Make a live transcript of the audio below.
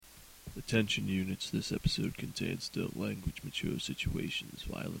Attention units, this episode contains adult language, mature situations,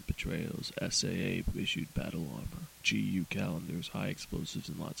 violent betrayals, SAA-issued battle armor, GU calendars, high explosives,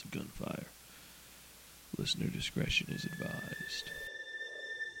 and lots of gunfire. Listener discretion is advised.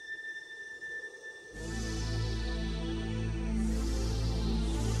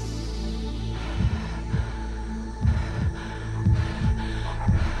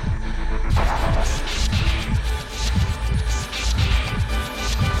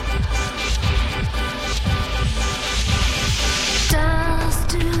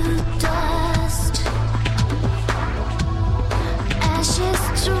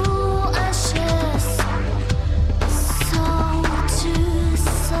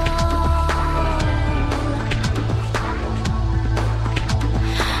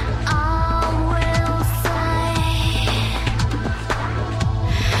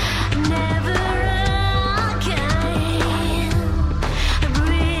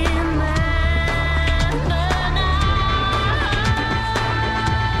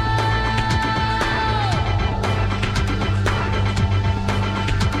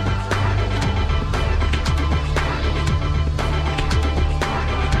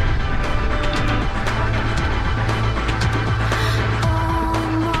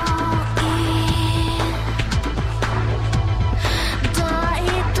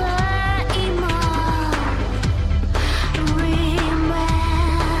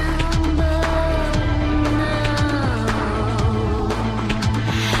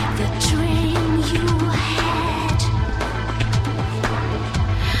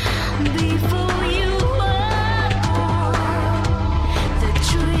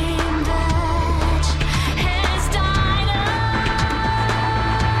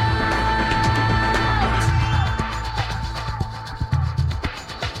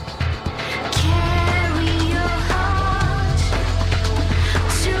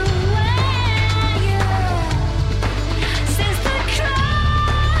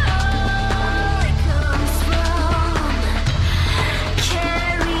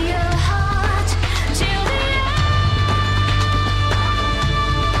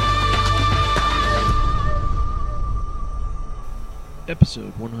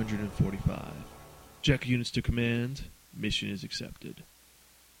 Episode 145. Jack units to command. Mission is accepted.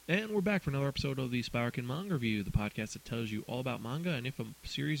 And we're back for another episode of the Spiraken Manga Review, the podcast that tells you all about manga and if a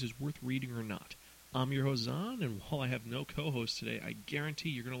series is worth reading or not. I'm your host, Zahn, and while I have no co-host today, I guarantee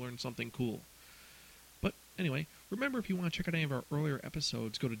you're going to learn something cool. But anyway, remember, if you want to check out any of our earlier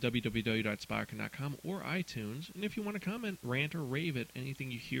episodes, go to www.spiraken.com or iTunes, and if you want to comment, rant, or rave at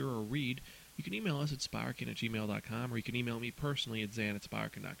anything you hear or read, you can email us at spiraken@gmail.com, or you can email me personally at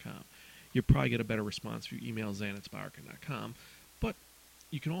zan@spiraken.com. You'll probably get a better response if you email zan@spiraken.com, but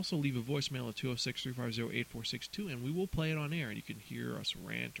you can also leave a voicemail at 206-350-8462, and we will play it on air, and you can hear us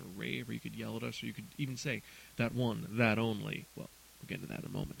rant or rave, or you could yell at us, or you could even say, that one, that only. Well, we'll get into that in a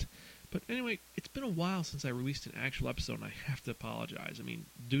moment. But anyway, it's been a while since I released an actual episode, and I have to apologize. I mean,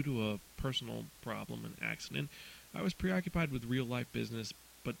 due to a personal problem and accident, I was preoccupied with real-life business,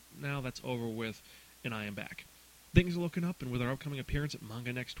 but now that's over with, and I am back. Things are looking up, and with our upcoming appearance at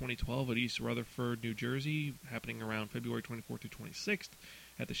Manga Next 2012 at East Rutherford, New Jersey, happening around February 24th through 26th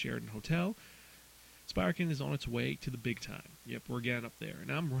at the Sheraton Hotel, Spiraken is on its way to the big time. Yep, we're getting up there.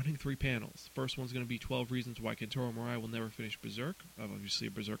 And I'm running 3 panels. First one's going to be 12 Reasons Why Kentaro Mirai Will Never Finish Berserk, obviously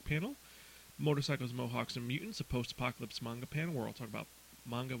a Berserk panel. Motorcycles, Mohawks, and Mutants, a post-apocalypse manga panel where I'll talk about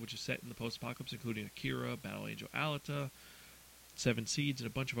manga which is set in the post-apocalypse, including Akira, Battle Angel Alita, Seven Seeds, and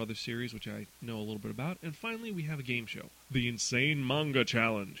a bunch of other series which I know a little bit about. And finally, we have a game show, the Insane Manga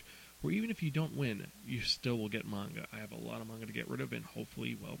Challenge, where even if you don't win, you still will get manga. I have a lot of manga to get rid of, and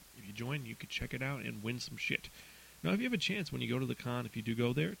hopefully, well, if you join, you could check it out and win some shit. Now, if you have a chance when you go to the con, if you do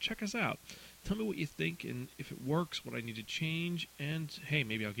go there, check us out. Tell me what you think, and if it works, what I need to change, and hey,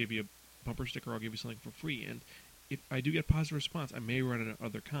 maybe I'll give you a bumper sticker, or I'll give you something for free. And if I do get a positive response, I may run it at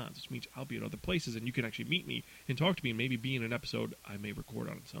other cons, which means I'll be at other places, and you can actually meet me and talk to me, and maybe be in an episode I may record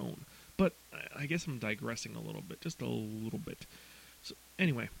on its own. But I guess I'm digressing a little bit, just a little bit. So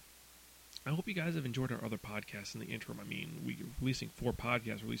anyway, I hope you guys have enjoyed our other podcasts in the interim. I mean, we're releasing 4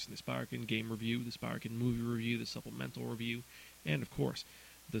 podcasts, releasing the Spiraken Game Review, the Spiraken Movie Review, the Supplemental Review, and, of course,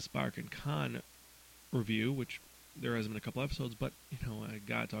 the Spiraken Con Review, which there hasn't been a couple episodes, but, you know, I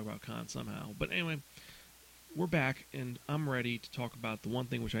gotta talk about con somehow. But anyway, we're back, and I'm ready to talk about the one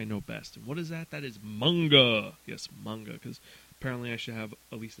thing which I know best. And what is that? That is manga. Yes, manga, because apparently I should have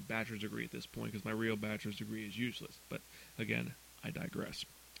at least a bachelor's degree at this point, because my real bachelor's degree is useless. But, again, I digress.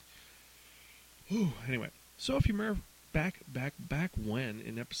 Anyway, so if you back when,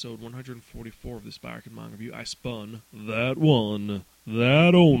 in episode 144 of the Spiraken Manga Review, I spun that one,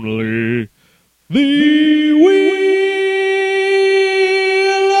 that only, the Wheel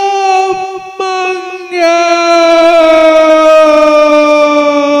of Manga!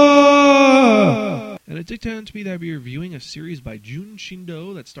 And it did turn to be that I'd be reviewing a series by Jun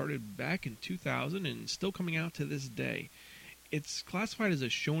Shindo that started back in 2000 and still coming out to this day. It's classified as a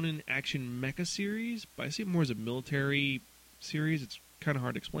shonen action mecha series, but I see it more as a military series. It's kind of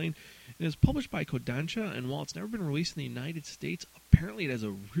hard to explain. It is published by Kodansha, and while it's never been released in the United States, apparently it has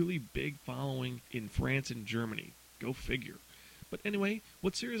a really big following in France and Germany. Go figure. But anyway,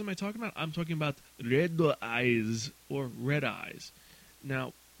 what series am I talking about? I'm talking about Red Eyes, or Red Eyes.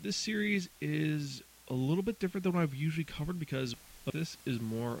 Now, this series is a little bit different than what I've usually covered because this is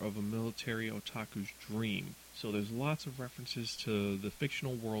more of a military otaku's dream. So there's lots of references to the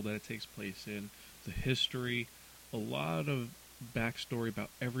fictional world that it takes place in, the history, a lot of backstory about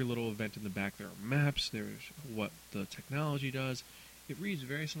every little event in the back. There are maps, there's what the technology does. It reads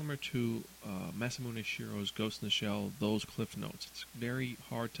very similar to Masamune Shiro's Ghost in the Shell, those Cliff Notes. It's very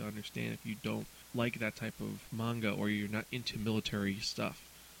hard to understand if you don't like that type of manga or you're not into military stuff.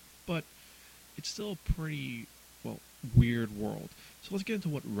 But it's still a pretty, weird world. So let's get into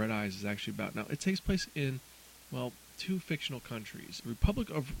what Red Eyes is actually about. Now, it takes place in, two fictional countries, the Republic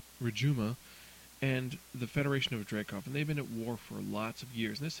of Rijuma and the Federation of Dreykov, and they've been at war for lots of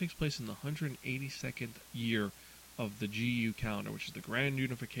years. And this takes place in the 182nd year of the GU calendar, which is the Grand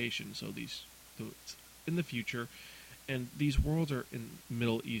Unification. So it's in the future, and these worlds are in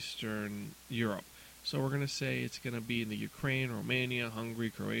Middle Eastern Europe. So we're going to say it's going to be in the Ukraine, Romania, Hungary,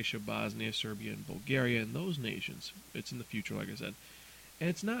 Croatia, Bosnia, Serbia, and Bulgaria, and those nations. It's in the future, like I said. And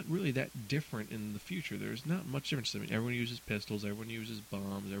it's not really that different in the future. There's not much difference. I mean, everyone uses pistols, everyone uses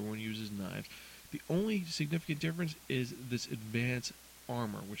bombs, everyone uses knives. The only significant difference is this advanced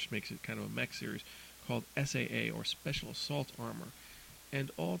armor, which makes it kind of a mech series, called SAA, or Special Assault Armor.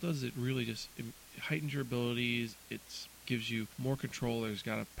 And all it does is it really just heightens your abilities. It gives you more control. There's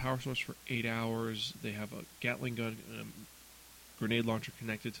got a power source for 8 hours. They have a Gatling gun and a grenade launcher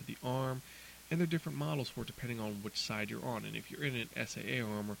connected to the arm. And there are different models for it depending on which side you're on. And if you're in an SAA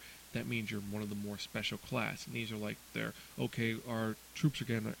armor, that means you're one of the more special class. And these are like our troops are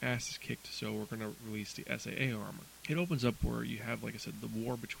getting their asses kicked, so we're going to release the SAA armor. It opens up where you have, like I said, the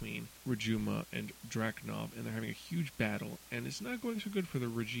war between Rijuma and Drakenov, and they're having a huge battle. And it's not going so good for the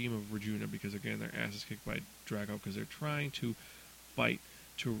regime of Rijuna because they're getting their asses kicked by Drakenov because they're trying to fight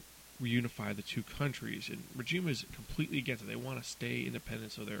to reunify the two countries. And Rijuma is completely against it. They want to stay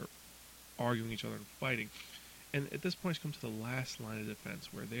independent, so they're arguing each other and fighting. And at this point, it's come to the last line of defense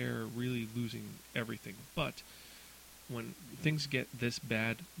where they're really losing everything. But when things get this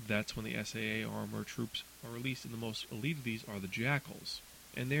bad, that's when the SAA armor troops are released. And the most elite of these are the Jackals.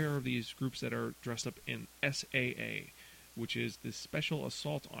 And there are these groups that are dressed up in SAA, which is this special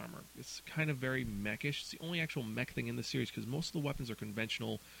assault armor. It's kind of very mechish. It's the only actual mech thing in the series because most of the weapons are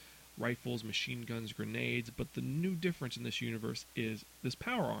conventional rifles, machine guns, grenades. But the new difference in this universe is this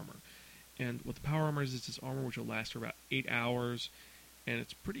power armor. And what the power armor is this armor which will last for about 8 hours, and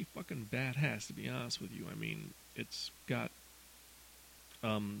it's pretty fucking badass, to be honest with you. I mean, it's got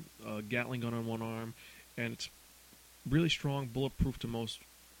a Gatling gun on one arm, and it's really strong, bulletproof to most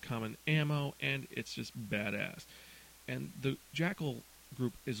common ammo, and it's just badass. And the Jackal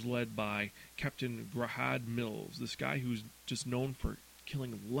group is led by Captain Grahad Mills, this guy who's just known for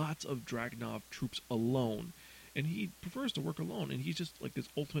killing lots of Drakenov troops alone. And he prefers to work alone, and he's just like this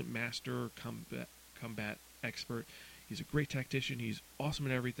ultimate master combat expert. He's a great tactician, he's awesome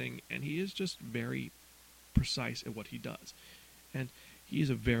at everything, and he is just very precise at what he does. And he is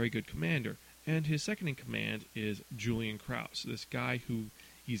a very good commander. And his second in command is Julian Krauss, this guy who,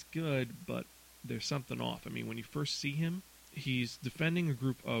 he's good, but there's something off. I mean, when you first see him, he's defending a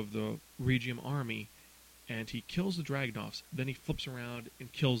group of the Regium army, and he kills the Dragonovs. Then he flips around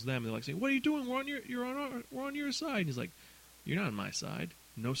and kills them. They're like saying, "What are you doing? We're on your side." And he's like, "You're not on my side.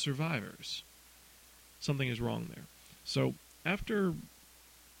 No survivors." Something is wrong there. So after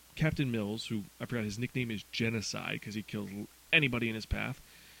Captain Mills, who I forgot his nickname is Genocide because he kills anybody in his path,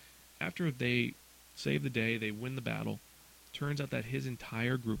 after they save the day, they win the battle. Turns out that his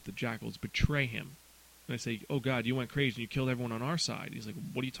entire group, the Jackals, betray him. And I say, "Oh God, you went crazy and you killed everyone on our side." He's like,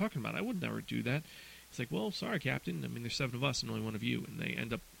 "What are you talking about? I would never do that." It's like, "Well, sorry, Captain. I mean, there's 7 of us and only 1 of you." And they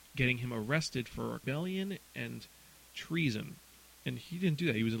end up getting him arrested for rebellion and treason. And he didn't do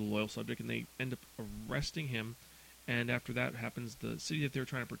that. He was a loyal subject, and they end up arresting him And after that happens, the city that they're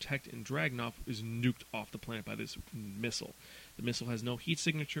trying to protect in Dragunov is nuked off the planet by this missile. The missile has no heat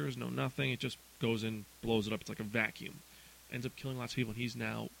signatures, no nothing. It just goes in, blows it up. It's like a vacuum. Ends up killing lots of people, and he's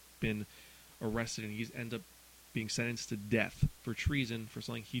now been arrested, and he's ends up being sentenced to death for treason for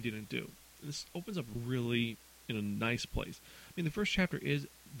something he didn't do. And this opens up really in a nice place. I mean, the first chapter is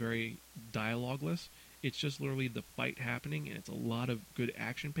very dialogueless. It's just literally the fight happening, and it's a lot of good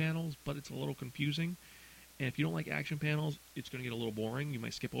action panels, but it's a little confusing. And if you don't like action panels, it's going to get a little boring. You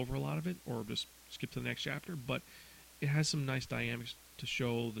might skip over a lot of it, or just skip to the next chapter. But it has some nice dynamics to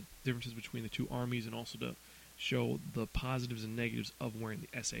show the differences between the two armies, and also to show the positives and negatives of wearing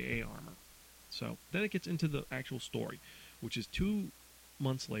the SAA armor. So then it gets into the actual story, which is 2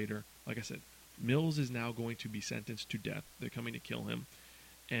 months later. Like I said, Mills is now going to be sentenced to death. They're coming to kill him.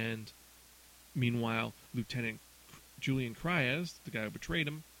 And meanwhile, Lieutenant Julian Cryas, the guy who betrayed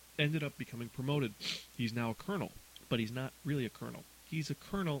him, ended up becoming promoted. He's now a colonel, but he's not really a colonel. He's a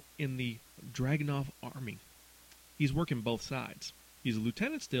colonel in the Dragunov army. He's working both sides. He's a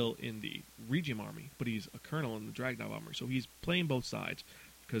lieutenant still in the Regium army, but he's a colonel in the Dragunov army. So he's playing both sides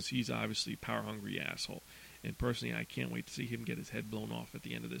because he's obviously a power-hungry asshole. And personally, I can't wait to see him get his head blown off at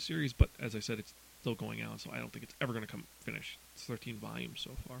the end of this series. But as I said, it's still going out, so I don't think it's ever going to finish. It's 13 volumes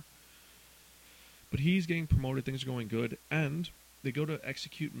so far. But he's getting promoted. Things are going good. And they go to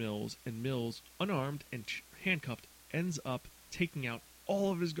execute Mills, and Mills, unarmed and handcuffed, ends up taking out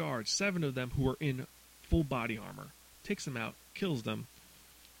all of his guards, 7 of them who are in full body armor. Takes them out, kills them,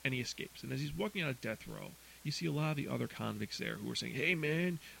 and he escapes. And as he's walking out of death row, you see a lot of the other convicts there who are saying, "Hey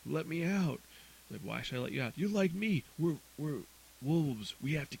man, let me out." Like, why should I let you out? You're like me. We're wolves.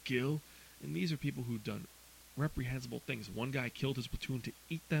 We have to kill. And these are people who've done reprehensible things. One guy killed his platoon to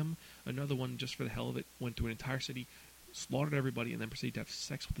eat them. Another one, just for the hell of it, went to an entire city, slaughtered everybody, and then proceeded to have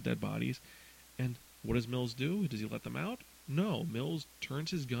sex with the dead bodies. And what does Mills do? Does he let them out? No. Mills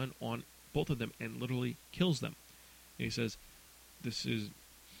turns his gun on both of them and literally kills them. And he says,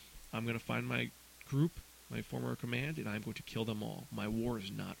 I'm going to find my group, my former command, and I'm going to kill them all. My war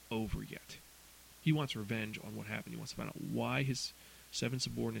is not over yet. He wants revenge on what happened. He wants to find out why his 7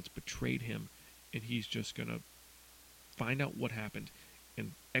 subordinates betrayed him, and he's just going to find out what happened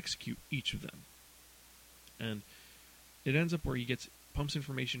and execute each of them. And it ends up where he pumps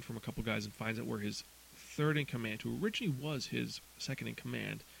information from a couple guys and finds out where his third in command, who originally was his second in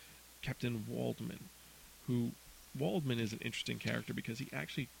command, Captain Waldman, Waldman is an interesting character because he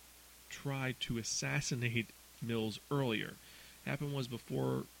actually tried to assassinate Mills earlier. Happened was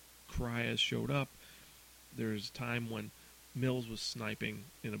before Cryas showed up, there's a time when Mills was sniping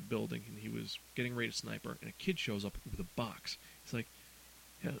in a building and he was getting ready to sniper, and a kid shows up with a box. He's like,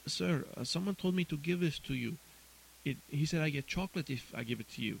 "Yeah, sir, someone told me to give this to you. He said I get chocolate if I give it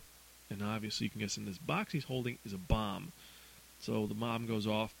to you." And obviously you can guess in this box he's holding is a bomb. So the bomb goes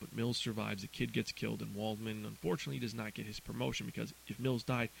off, but Mills survives, the kid gets killed, and Waldman unfortunately does not get his promotion, because if Mills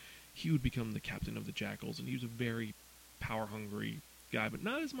died, he would become the captain of the Jackals, and he was a very power-hungry guy, but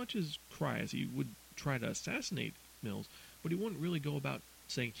not as much as Cryas. He would try to assassinate Mills, but he wouldn't really go about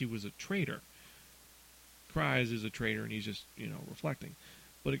saying he was a traitor. Cryas is a traitor, and he's just, reflecting.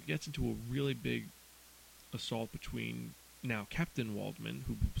 But it gets into a really big assault between now Captain Waldman,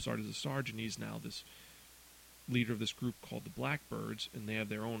 who started as a sergeant. He's now this leader of this group called the Blackbirds, and they have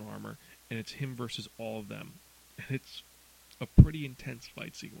their own armor, and it's him versus all of them. And it's a pretty intense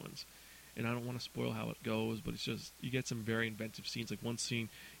fight sequence. And I don't want to spoil how it goes, but it's just, you get some very inventive scenes. Like one scene,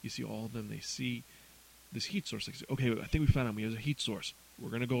 you see all of them, they see this heat source. Like, okay, I think we found him. He has a heat source. We're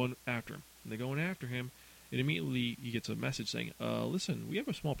going to go after him. And they go in after him, and immediately he gets a message saying, listen, we have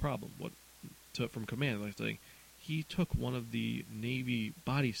a small problem. From command, like saying, he took one of the Navy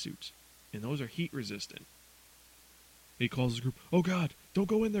bodysuits, and those are heat resistant. He calls his group, "Oh God, don't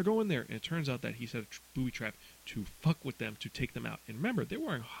go in there, go in there." And it turns out that he set a booby trap to fuck with them, to take them out. And remember, they're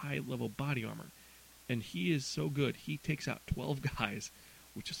wearing high-level body armor. And he is so good, he takes out 12 guys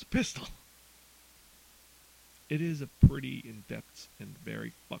with just a pistol. It is a pretty in-depth and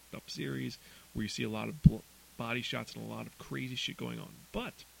very fucked up series where you see a lot of body shots and a lot of crazy shit going on.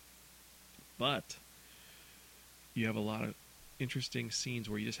 But you have a lot of interesting scenes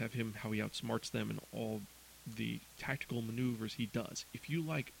where you just have him, how he outsmarts them, and all the tactical maneuvers he does. If you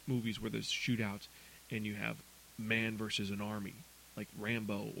like movies where there's shootouts and you have man versus an army, like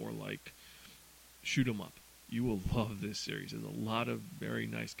Rambo or like Shoot 'em Up, you will love this series. There's a lot of very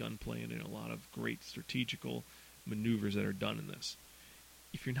nice gunplay and a lot of great strategical maneuvers that are done in this.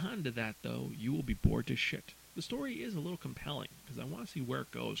 If you're not into that, though, you will be bored to shit. The story is a little compelling because I want to see where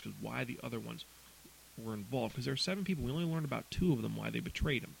it goes, because why the other ones were involved, because there are 7 people. We only learned about 2 of them, why they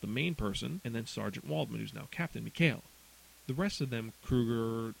betrayed him. The main person, and then Sergeant Waldman, who's now Captain Mikhail. The rest of them,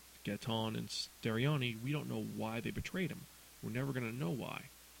 Kruger, Gaetan, and Sterioni, we don't know why they betrayed him. We're never going to know why.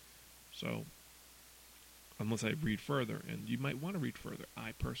 So, unless I read further, and you might want to read further.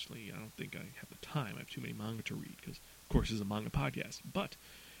 I personally, I don't think I have the time. I have too many manga to read, because, of course, this is a manga podcast. But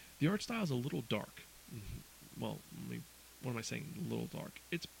the art style is a little dark. Well, what am I saying? A little dark.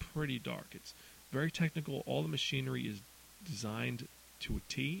 It's pretty dark. It's very technical. All the machinery is designed to a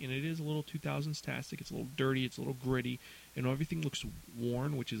T, and it is a little 2000s-tastic. It's a little dirty. It's a little gritty. And everything looks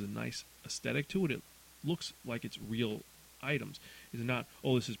worn, which is a nice aesthetic to it. It looks like it's real items. It's not,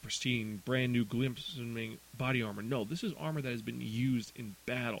 oh, this is pristine, brand new, glistening body armor. No, this is armor that has been used in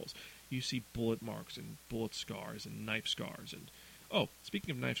battles. You see bullet marks and bullet scars and knife scars. And oh,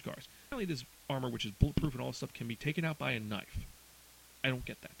 speaking of knife scars, apparently this armor, which is bulletproof and all this stuff, can be taken out by a knife. I don't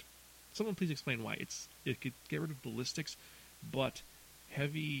get that. Someone please explain why. It could get rid of ballistics, but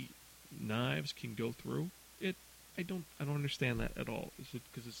heavy knives can go through it. I don't understand that at all. Is it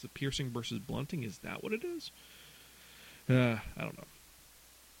because it's the piercing versus blunting? Is that what it is? I don't know.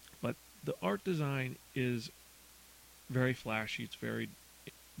 But the art design is very flashy. It's very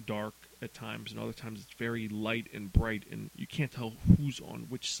dark at times, and other times it's very light and bright, and you can't tell who's on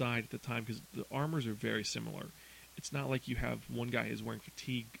which side at the time because the armors are very similar. It's not like you have one guy is wearing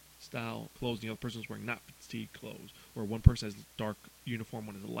fatigue-style clothes and the other person's wearing not fatigue clothes, or one person has a dark uniform,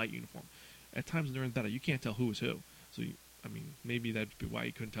 one has a light uniform. At times when they're in battle, you can't tell who is who. So, maybe that'd be why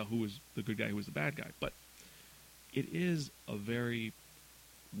you couldn't tell who was the good guy, who was the bad guy. But it is a very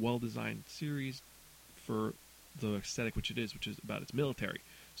well-designed series for the aesthetic which it is, which is about its military.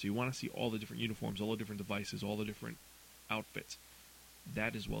 So you want to see all the different uniforms, all the different devices, all the different outfits.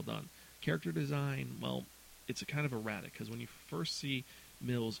 That is well done. Character design, well, it's a kind of erratic, because when you first see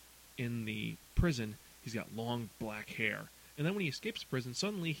Mills in the prison, he's got long black hair. And then when he escapes prison,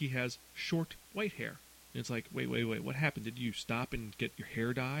 suddenly he has short white hair. And it's like, wait, what happened? Did you stop and get your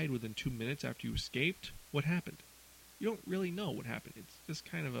hair dyed within 2 minutes after you escaped? What happened? You don't really know what happened. It's just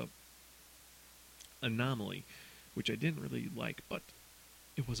kind of a anomaly, which I didn't really like, but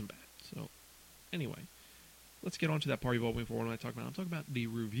it wasn't bad. So, anyway, let's get on to that part you've all been for. What am I talking about? I'm talking about the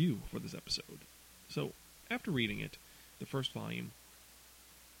review for this episode. So, after reading it, the first volume,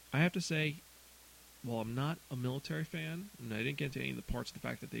 I have to say, while I'm not a military fan, and I didn't get into any of the parts of the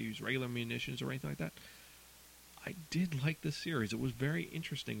fact that they use regular munitions or anything like that, I did like this series. It was very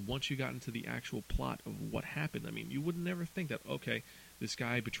interesting once you got into the actual plot of what happened. You would never think that, okay, this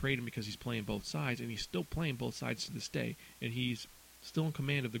guy betrayed him because he's playing both sides, and he's still playing both sides to this day, and he's still in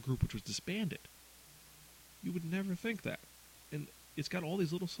command of the group which was disbanded. You would never think that. And it's got all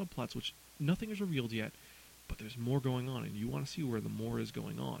these little subplots, which nothing is revealed yet, but there's more going on, and you want to see where the more is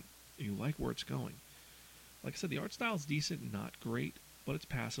going on. And you like where it's going. Like I said, the art style is decent, not great, but it's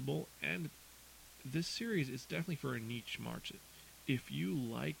passable, and this series is definitely for a niche market. If you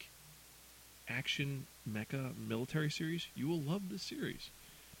like action, mecha, military series, you will love this series.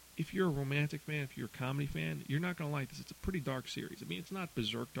 If you're a romantic fan, if you're a comedy fan, you're not going to like this. It's a pretty dark series. It's not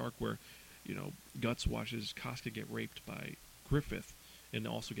Berserk dark where, Guts watches Casca get raped by Griffith and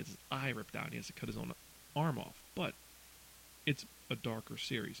also gets his eye ripped out and he has to cut his own arm off. But it's a darker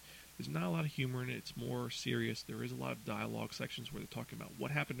series. There's not a lot of humor in it. It's more serious. There is a lot of dialogue sections where they're talking about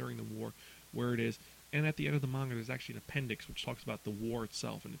what happened during the war, where it is. And at the end of the manga, there's actually an appendix which talks about the war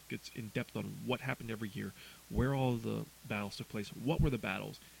itself, and it gets in depth on what happened every year, where all the battles took place, what were the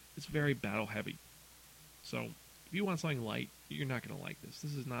battles. It's very battle heavy. So if you want something light, you're not going to like this.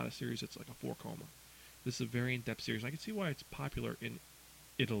 This is not a series that's like a 4-coma. This is a very in-depth series. I can see why it's popular in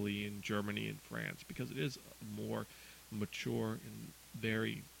Italy and Germany and France, because it is a more mature and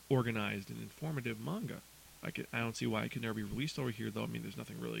very organized and informative manga. I don't see why it could never be released over here, though. There's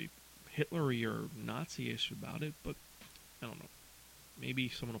nothing really Hitler-y or Nazi-ish about it, but I don't know. Maybe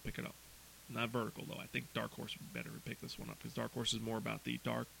someone will pick it up. Not Vertical, though. I think Dark Horse would be better to pick this one up, because Dark Horse is more about the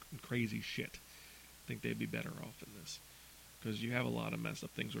dark and crazy shit. I think they'd be better off in this, because you have a lot of messed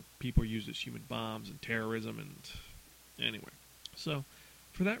up things where people are used as human bombs and terrorism, and anyway. So,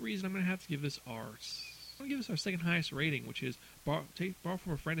 for that reason, I'm going to have to give this our second highest rating, which is borrow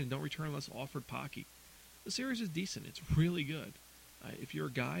from a friend and don't return unless offered Pocky. The series is decent. It's really good. If you're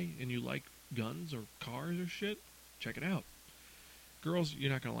a guy and you like guns or cars or shit, check it out. Girls,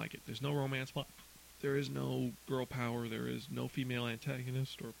 you're not going to like it. There's no romance plot. There is no girl power. There is no female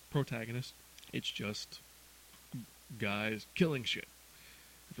antagonist or protagonist. It's just guys killing shit.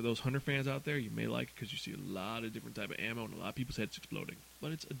 And for those Hunter fans out there, you may like it because you see a lot of different type of ammo and a lot of people's heads exploding.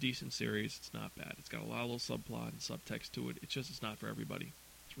 But it's a decent series. It's not bad. It's got a lot of little subplot and subtext to it. It's not for everybody.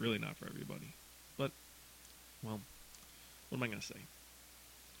 It's really not for everybody. But well, what am I going to say?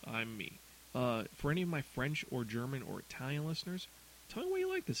 I'm me. For any of my French or German or Italian listeners, tell me why you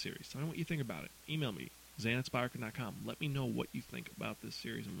like this series. Tell me what you think about it. Email me, zan@spirekin.com. Let me know what you think about this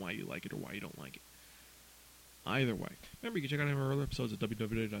series and why you like it or why you don't like it. Either way. Remember, you can check out our other episodes at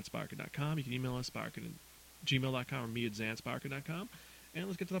www.spirekin.com. You can email us, spirekin@gmail.com, or me at zan@spirekin.com. And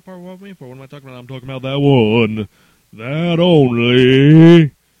let's get to that part we're waiting for. What am I talking about? I'm talking about that one. That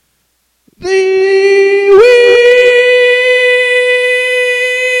only. The Wheel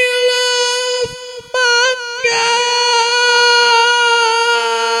of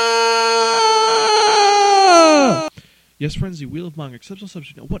Manga! Yes, friends, the Wheel of Manga. Exceptional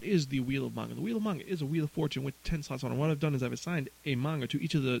subject. Now, what is the Wheel of Manga? The Wheel of Manga is a Wheel of Fortune with 10 slots on it. What I've done is I've assigned a manga to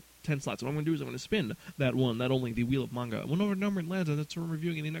each of the 10 slots. What I'm going to do is I'm going to spin that one, that only, the Wheel of Manga. Whenever number it lands, that's what we're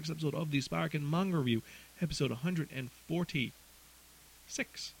reviewing in the next episode of the Spirekin Manga Review, episode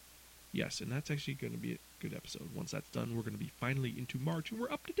 146. Yes, and that's actually going to be a good episode. Once that's done, we're going to be finally into March, and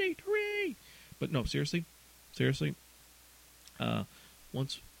we're up to date. Hooray! But no, seriously.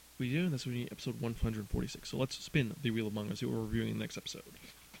 Once we do, that's going to be episode 146. So let's spin the Wheel of Manga and see what we're reviewing in the next episode.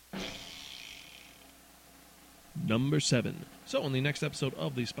 Number 7. So, in the next episode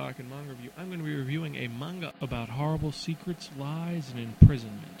of the Spirekin Manga Review, I'm going to be reviewing a manga about horrible secrets, lies, and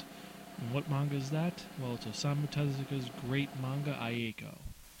imprisonment. And what manga is that? Well, it's Osamu Tezuka's great manga, Aiko.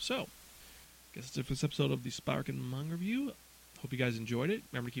 So, guess that's it for this episode of the Spirekin Manga Review. Hope you guys enjoyed it.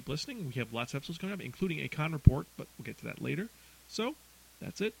 Remember to keep listening. We have lots of episodes coming up, including a con report, but we'll get to that later. So,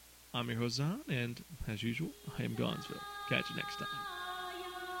 that's it. I'm your host, Zan, and as usual, I am Gonzville. Catch you next time.